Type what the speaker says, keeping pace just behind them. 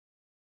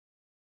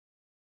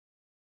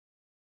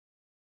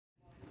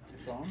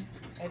It's on?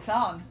 It's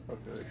on.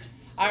 Okay.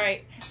 All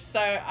right, so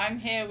I'm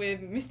here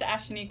with Mr.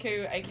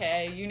 Afshinnekoo,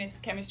 aka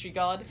UNIS Chemistry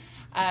God,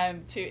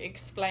 to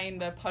explain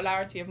the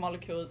polarity of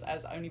molecules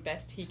as only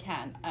best he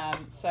can.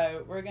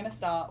 So we're going to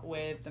start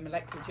with the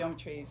molecular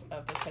geometries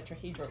of the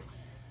tetrahedral.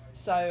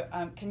 So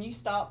can you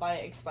start by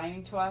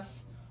explaining to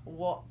us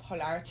what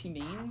polarity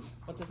means?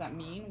 What does that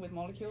mean with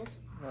molecules?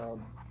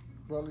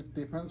 Well, it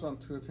depends on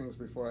two things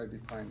before I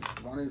define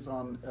it. One is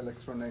on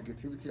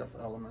electronegativity of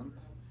element,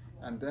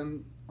 and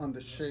then on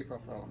the shape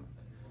of element.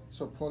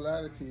 So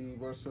polarity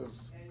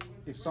versus,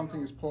 if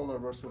something is polar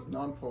versus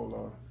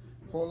non-polar,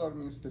 polar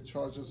means the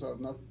charges are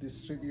not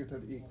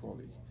distributed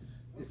equally.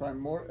 If I'm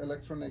more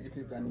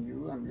electronegative than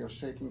you and we are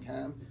shaking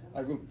hand,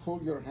 I will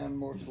pull your hand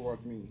more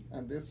toward me,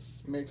 and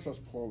this makes us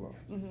polar.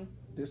 Mm-hmm.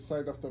 This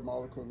side of the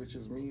molecule, which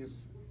is me,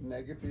 is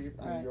negative,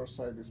 and your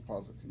side is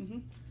positive. Mm-hmm.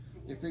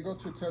 If we go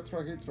to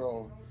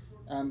tetrahedral,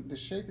 and the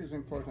shape is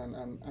important,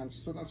 and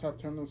students have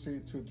tendency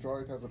to draw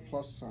it as a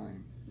plus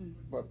sign,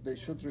 but they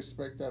should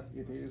respect that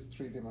it is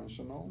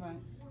three-dimensional. Right.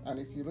 And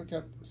if you look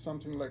at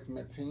something like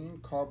methane,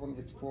 carbon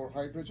with 4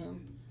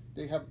 hydrogen,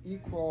 they have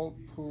equal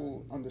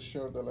pull on the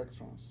shared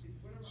electrons.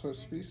 So a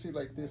species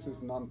like this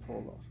is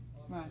non-polar.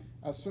 Right.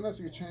 As soon as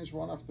you change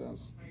one of them,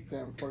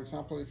 for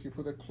example, if you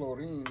put a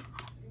chlorine,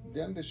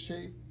 then the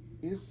shape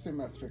is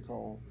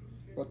symmetrical,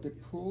 but the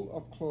pull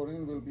of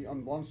chlorine will be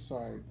on one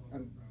side,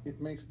 and it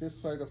makes this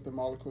side of the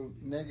molecule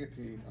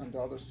negative, and the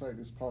other side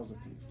is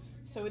positive.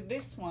 So with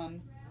this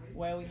one,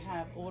 where we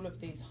have all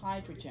of these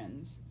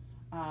hydrogens,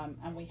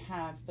 and we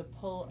have the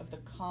pull of the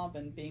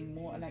carbon being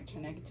more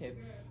electronegative,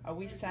 are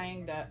we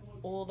saying that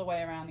all the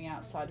way around the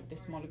outside of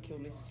this molecule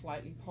is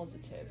slightly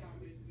positive?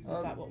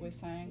 Is that what we're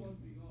saying?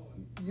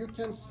 You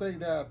can say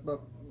that,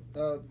 but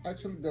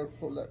actually their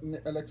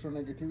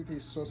electronegativity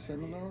is so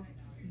similar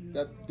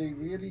that they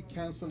really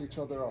cancel each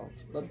other out.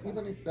 But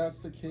even if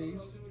that's the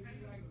case,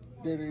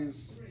 there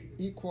is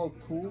equal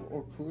pull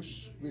or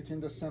push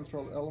within the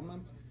central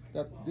element,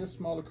 that this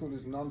molecule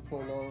is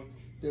non-polar.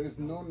 There is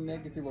no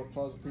negative or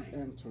positive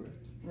end to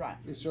it. Right.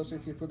 It's just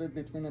if you put it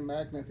between a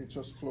magnet, it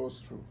just flows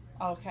through.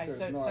 Okay,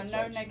 so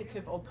no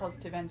negative or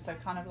positive end, so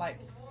kind of like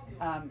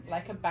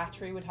a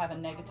battery would have a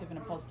negative and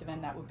a positive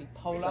end, that would be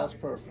polar. That's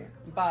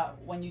perfect.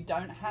 But when you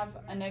don't have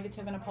a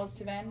negative and a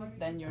positive end,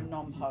 then you're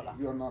non-polar.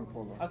 You're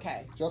non-polar.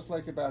 Okay. Just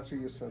like a battery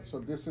you said. So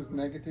this is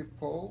negative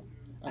pole.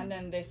 And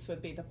then this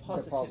would be the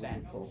positive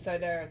end. Pole. So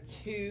there are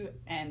two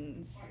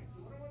ends,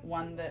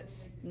 one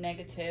that's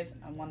negative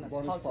and one that's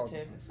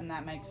positive, and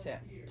that makes it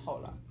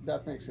polar.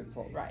 That makes it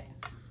polar. Right.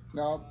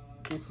 Now,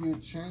 if you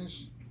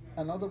change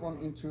another one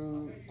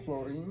into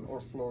chlorine or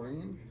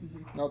fluorine,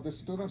 now the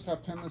students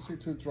have tendency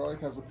to draw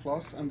it as a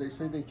plus, and they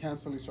say they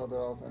cancel each other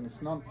out and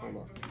it's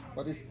non-polar,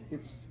 but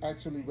it's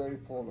actually very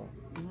polar.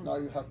 Now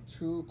you have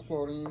 2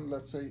 chlorine,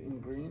 let's say in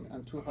green,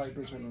 and 2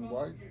 hydrogen in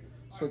white.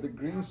 So the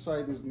green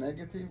side is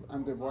negative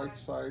and the white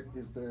side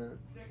is the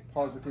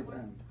positive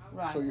end.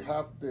 Right. So you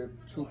have the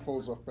 2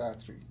 poles of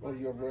battery, or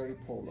you're very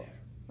polar.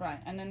 Right,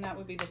 and then that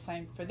would be the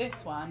same for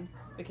this one,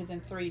 because in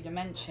 3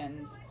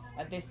 dimensions,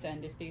 at this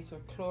end, if these were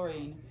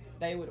chlorine,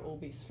 they would all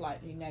be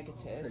slightly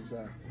negative.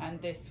 Exactly. And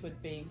this would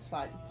be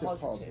slightly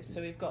positive.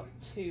 So we've got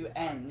 2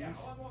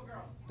 ends,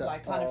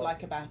 like kind of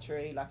like a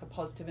battery, like a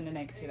positive and a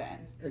negative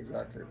end.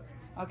 Exactly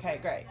that. Okay,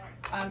 great.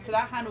 So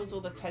that handles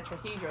all the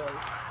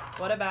tetrahedrals.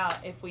 What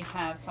about if we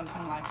have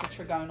something like a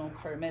trigonal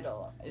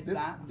pyramidal?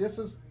 This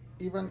is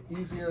even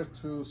easier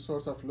to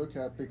sort of look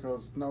at,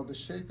 because now the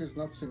shape is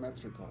not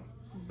symmetrical.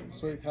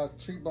 So it has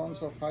 3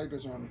 bonds of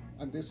hydrogen,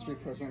 and this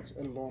represents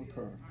a lone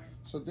pair.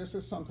 So this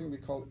is something we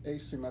call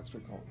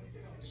asymmetrical.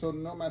 So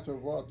no matter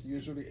what,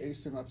 usually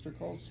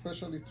asymmetrical,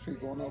 especially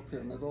trigonal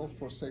pyramidal,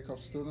 for sake of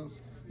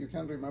students, you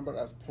can remember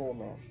as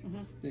polar,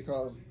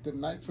 because the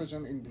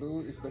nitrogen in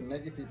blue is the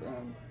negative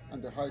end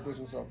and the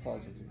hydrogens are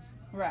positive.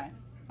 Right.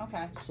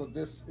 Okay. So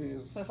this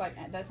is... So it's like,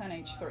 that's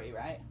NH3,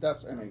 right?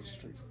 That's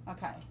NH3.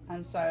 Okay.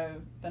 And so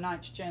the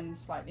nitrogen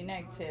slightly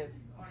negative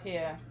up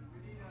here,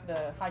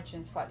 the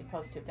hydrogen slightly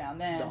positive down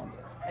there. Down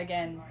there.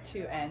 Again,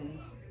 2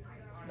 ends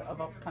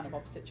of kind of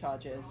opposite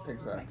charges.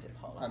 Exactly. Makes it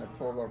polar. And a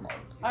polar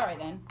molecule. All right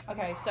then.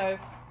 Okay, so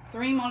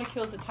 3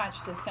 molecules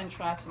attached to the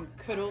central atom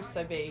could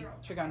also be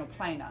trigonal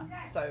planar.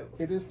 So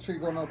it is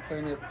trigonal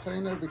planar.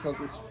 Planar because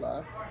it's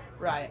flat.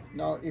 Right.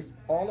 Now, if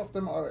all of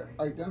them are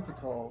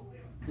identical,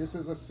 this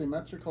is a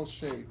symmetrical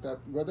shape that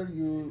whether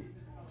you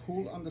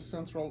pull on the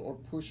central or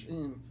push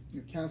in,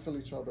 you cancel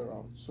each other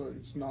out. So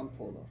it's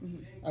non-polar.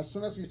 As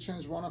soon as you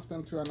change one of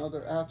them to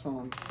another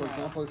atom, for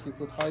example, if you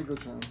put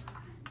hydrogen,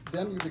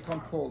 then you become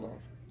polar.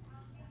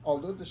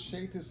 Although the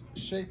shape is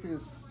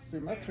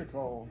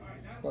symmetrical,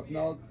 but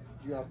now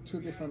you have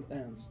 2 different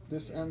ends.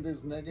 This end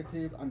is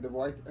negative and the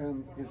white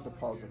end is the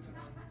positive.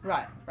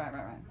 Right.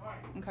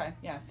 Okay,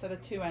 yeah, so the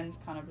 2 ends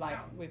kind of like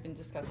we've been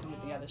discussing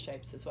with the other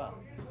shapes as well.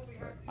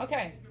 Right.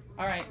 Okay,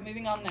 all right,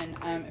 moving on then.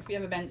 If we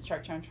have a bent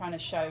structure, I'm trying to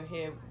show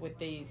here with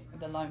these,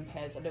 the lone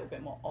pairs, a little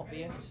bit more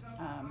obvious.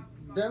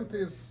 bent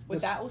is...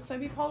 Would that also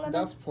be polar?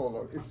 That's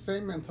polar. It's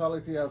same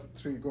mentality as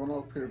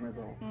trigonal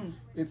pyramidal.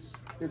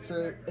 It's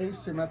a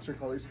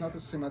asymmetrical, it's not a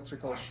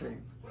symmetrical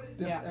shape.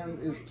 This end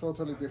is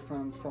totally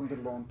different from the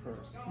lone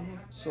pairs.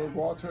 So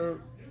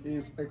water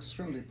is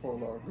extremely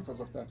polar because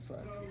of that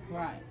fact.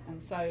 Right,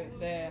 and so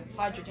the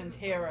hydrogens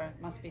here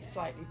must be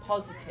slightly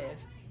positive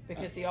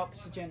because the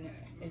oxygen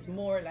is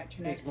more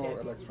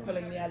electronegative,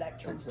 pulling the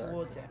electrons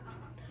towards it.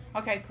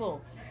 Okay,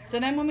 cool. So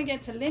then when we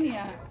get to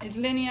linear, is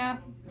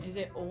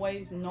it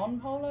always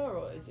non-polar,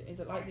 or is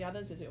it like the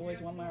others? Is it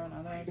always one way or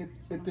another?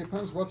 It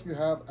depends what you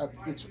have at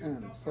each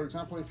end. For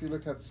example, if you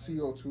look at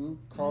CO2,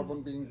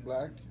 carbon being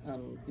black,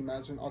 and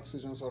imagine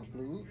oxygens are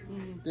blue,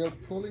 they're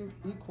pulling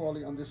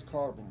equally on this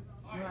carbon.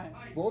 Right.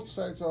 Both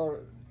sides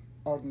are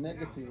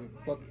negative,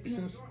 but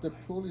since the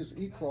pull is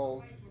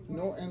equal,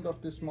 no end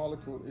of this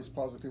molecule is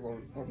positive or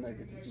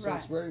negative. So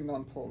it's very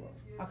non-polar.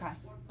 Okay.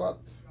 But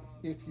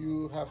if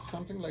you have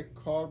something like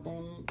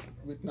carbon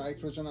with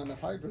nitrogen and a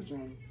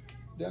hydrogen,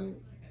 then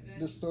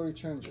the story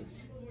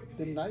changes.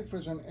 The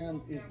nitrogen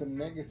end is the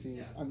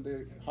negative and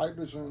the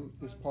hydrogen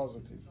is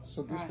positive.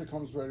 So this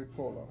becomes very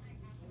polar.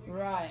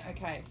 Right,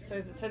 okay.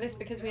 So this,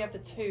 because we have the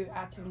two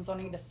atoms on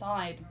either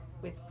side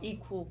with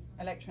equal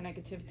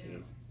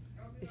electronegativities,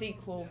 is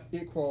equal,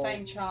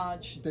 same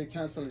charge. They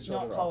cancel each other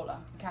out. Not polar,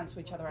 cancel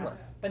each other out.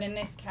 Right. But in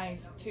this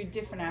case, two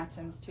different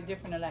atoms, two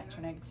different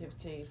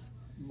electronegativities.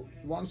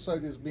 One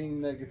side is being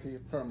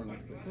negative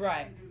permanently.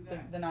 Right,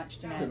 the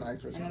nitrogen end. The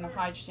nitrogen. And then the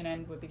hydrogen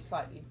end would be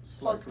slightly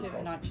positive,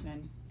 the nitrogen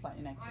end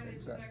slightly negative.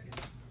 Exactly.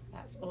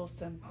 That's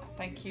awesome.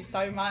 Thank you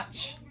so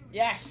much.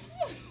 Yes.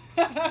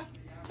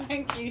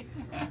 Thank you.